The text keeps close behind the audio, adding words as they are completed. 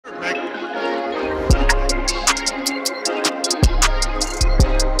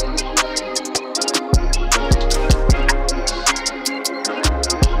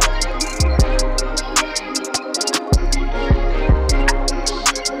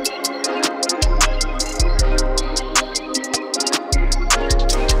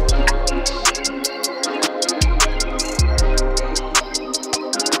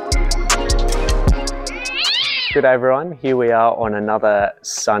Good day everyone, here we are on another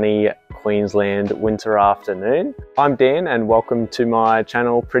sunny Queensland winter afternoon. I'm Dan and welcome to my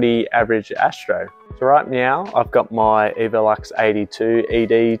channel Pretty Average Astro. So right now I've got my Evolux 82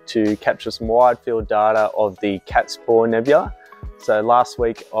 ED to capture some wide field data of the Cats Paw Nebula. So last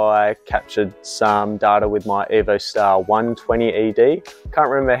week I captured some data with my EvoStar 120 ED. Can't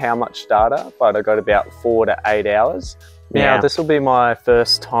remember how much data, but I got about 4 to 8 hours. Now this will be my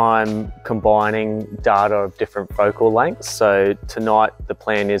first time combining data of different focal lengths. So tonight the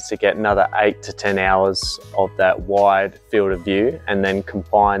plan is to get another 8 to 10 hours of that wide field of view and then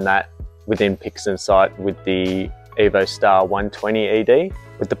combine that within pixel sight with the EvoStar 120 ED,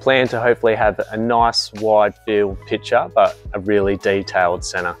 with the plan to hopefully have a nice wide field picture but a really detailed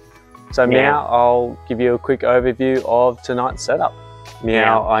center. So now I'll give you a quick overview of tonight's setup.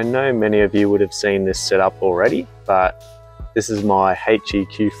 Now I know many of you would have seen this setup already, but this is my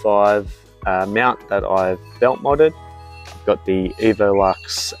HEQ5 mount that I've belt modded. I've got the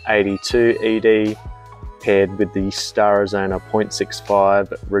Evolux 82 ED paired with the Starizona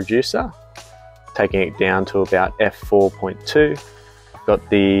 0.65 reducer, taking it down to about f4.2. I've got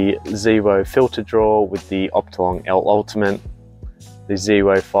the Zewo filter draw with the Optolong L Ultimate, the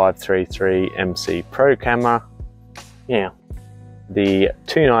Zewo 533 MC Pro camera, the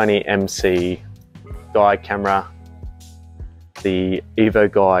 290 MC guide camera, the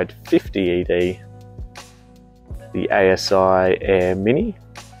Evo Guide 50 ED, the ASI Air Mini,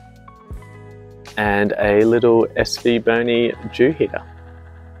 and a little SV Bernie dew heater.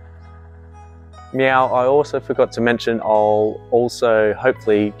 Now, I also forgot to mention I'll also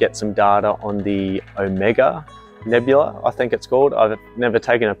hopefully get some data on the Omega Nebula, I think it's called. I've never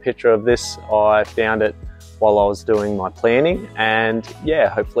taken a picture of this. I found it while I was doing my planning, and yeah,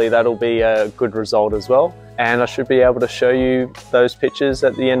 hopefully that'll be a good result as well. And I should be able to show you those pictures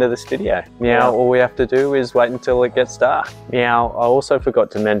at the end of this video. Now, all we have to do is wait until it gets dark. Now, I also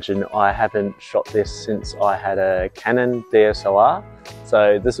forgot to mention I haven't shot this since I had a Canon DSLR.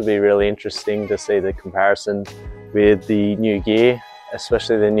 So this will be really interesting to see the comparison with the new gear,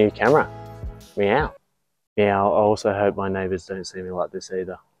 especially the new camera. Meow. Now, I also hope my neighbors don't see me like this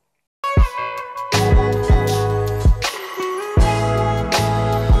either.